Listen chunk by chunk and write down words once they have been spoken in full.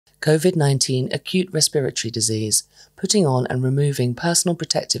COVID-19 acute respiratory disease, putting on and removing personal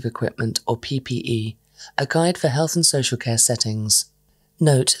protective equipment or PPE, a guide for health and social care settings.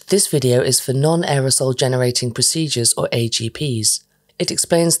 Note, this video is for non-aerosol generating procedures or AGPs. It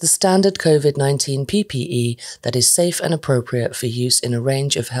explains the standard COVID-19 PPE that is safe and appropriate for use in a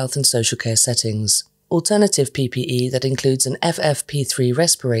range of health and social care settings. Alternative PPE that includes an FFP3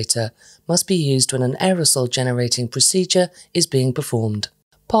 respirator must be used when an aerosol generating procedure is being performed.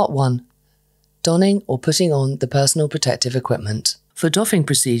 Part 1. Donning or putting on the personal protective equipment. For doffing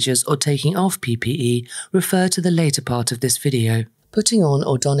procedures or taking off PPE, refer to the later part of this video. Putting on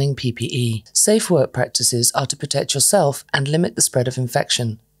or donning PPE. Safe work practices are to protect yourself and limit the spread of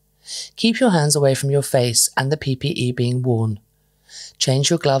infection. Keep your hands away from your face and the PPE being worn. Change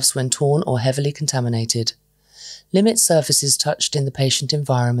your gloves when torn or heavily contaminated. Limit surfaces touched in the patient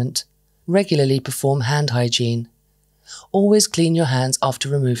environment. Regularly perform hand hygiene. Always clean your hands after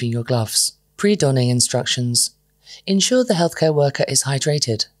removing your gloves. Pre-donning instructions. Ensure the healthcare worker is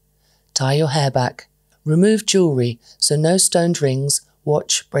hydrated. Tie your hair back. Remove jewellery, so no stoned rings,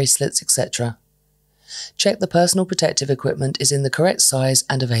 watch, bracelets, etc. Check the personal protective equipment is in the correct size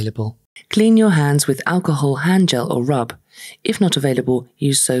and available. Clean your hands with alcohol hand gel or rub. If not available,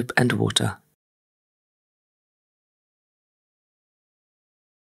 use soap and water.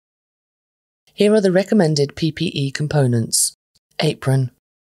 Here are the recommended PPE components: apron,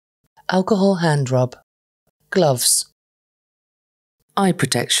 alcohol hand rub, gloves, eye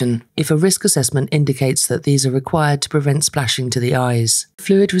protection, if a risk assessment indicates that these are required to prevent splashing to the eyes,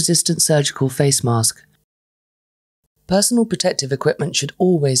 fluid-resistant surgical face mask. Personal protective equipment should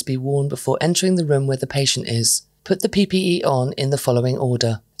always be worn before entering the room where the patient is. Put the PPE on in the following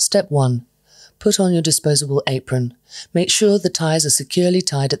order. Step 1. Put on your disposable apron. Make sure the ties are securely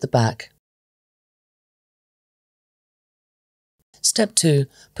tied at the back. Step 2.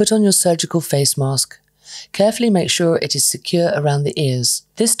 Put on your surgical face mask. Carefully make sure it is secure around the ears.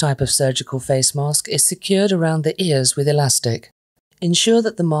 This type of surgical face mask is secured around the ears with elastic. Ensure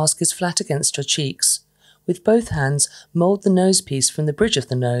that the mask is flat against your cheeks. With both hands, mould the nose piece from the bridge of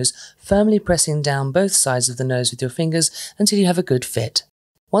the nose, firmly pressing down both sides of the nose with your fingers until you have a good fit.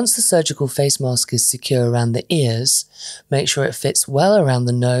 Once the surgical face mask is secure around the ears, make sure it fits well around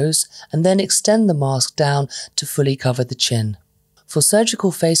the nose and then extend the mask down to fully cover the chin. For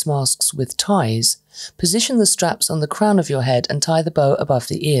surgical face masks with ties, position the straps on the crown of your head and tie the bow above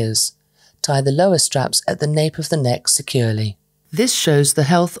the ears. Tie the lower straps at the nape of the neck securely. This shows the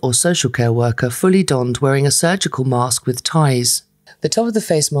health or social care worker fully donned wearing a surgical mask with ties. The top of the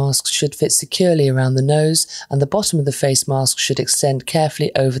face mask should fit securely around the nose and the bottom of the face mask should extend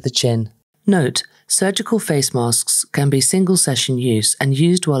carefully over the chin. Note, surgical face masks can be single-session use and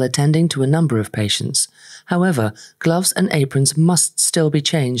used while attending to a number of patients. However, gloves and aprons must still be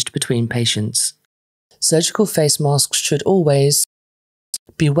changed between patients. Surgical face masks should always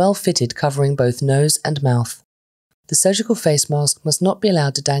be well fitted, covering both nose and mouth. The surgical face mask must not be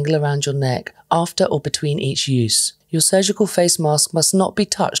allowed to dangle around your neck after or between each use. Your surgical face mask must not be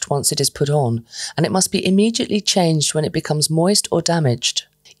touched once it is put on, and it must be immediately changed when it becomes moist or damaged.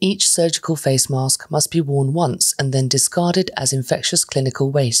 Each surgical face mask must be worn once and then discarded as infectious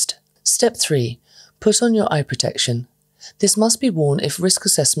clinical waste. Step 3. Put on your eye protection. This must be worn if risk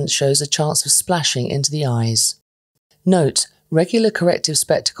assessment shows a chance of splashing into the eyes. Note, regular corrective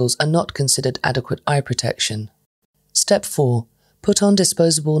spectacles are not considered adequate eye protection. Step 4. Put on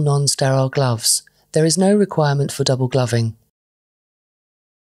disposable non-sterile gloves. There is no requirement for double gloving.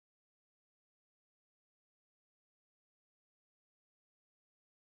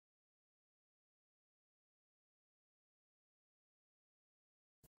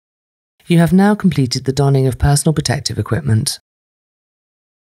 You have now completed the donning of personal protective equipment.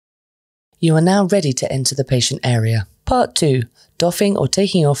 You are now ready to enter the patient area. Part 2. Doffing or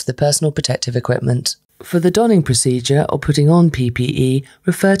taking off the personal protective equipment. For the donning procedure or putting on PPE,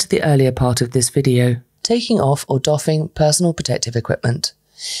 refer to the earlier part of this video. Taking off or doffing personal protective equipment.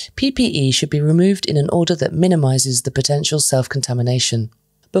 PPE should be removed in an order that minimizes the potential self-contamination.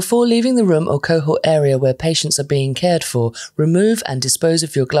 Before leaving the room or cohort area where patients are being cared for, remove and dispose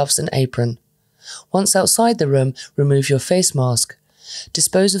of your gloves and apron. Once outside the room, remove your face mask.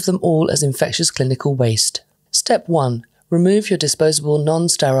 Dispose of them all as infectious clinical waste. Step 1. Remove your disposable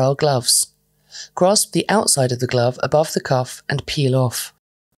non-sterile gloves. Grasp the outside of the glove above the cuff and peel off.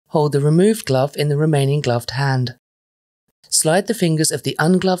 Hold the removed glove in the remaining gloved hand. Slide the fingers of the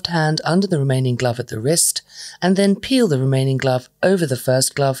ungloved hand under the remaining glove at the wrist, and then peel the remaining glove over the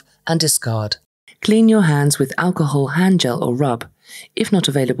first glove and discard. Clean your hands with alcohol hand gel or rub. If not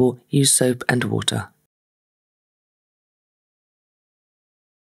available, use soap and water.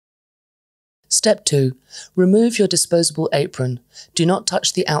 Step 2. Remove your disposable apron. Do not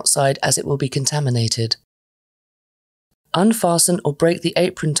touch the outside as it will be contaminated. Unfasten or break the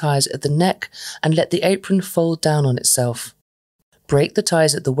apron ties at the neck and let the apron fold down on itself. Break the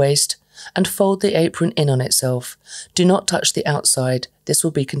ties at the waist and fold the apron in on itself. Do not touch the outside, this will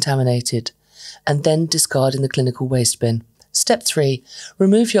be contaminated, and then discard in the clinical waste bin. Step 3.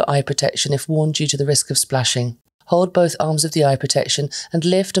 Remove your eye protection if worn due to the risk of splashing. Hold both arms of the eye protection and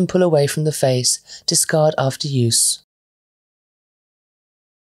lift and pull away from the face. Discard after use.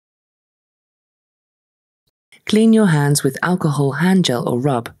 Clean your hands with alcohol hand gel or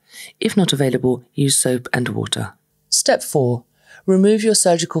rub. If not available, use soap and water. Step 4. Remove your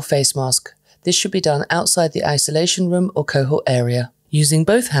surgical face mask. This should be done outside the isolation room or cohort area. Using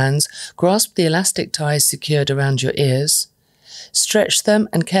both hands, grasp the elastic ties secured around your ears. Stretch them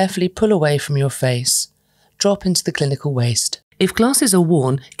and carefully pull away from your face. Drop into the clinical waste. If glasses are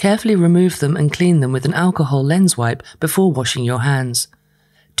worn, carefully remove them and clean them with an alcohol lens wipe before washing your hands.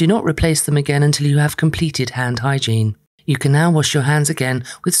 Do not replace them again until you have completed hand hygiene. You can now wash your hands again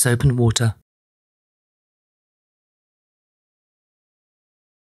with soap and water.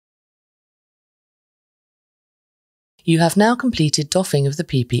 You have now completed doffing of the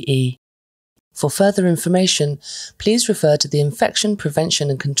PPE. For further information, please refer to the Infection Prevention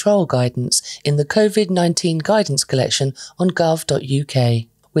and Control Guidance in the COVID-19 Guidance Collection on gov.uk.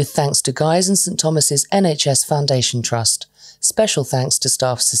 With thanks to Guy's and St Thomas's NHS Foundation Trust. Special thanks to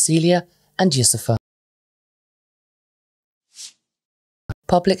staff Cecilia and Yusufa.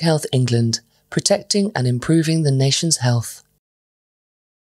 Public Health England, protecting and improving the nation's health.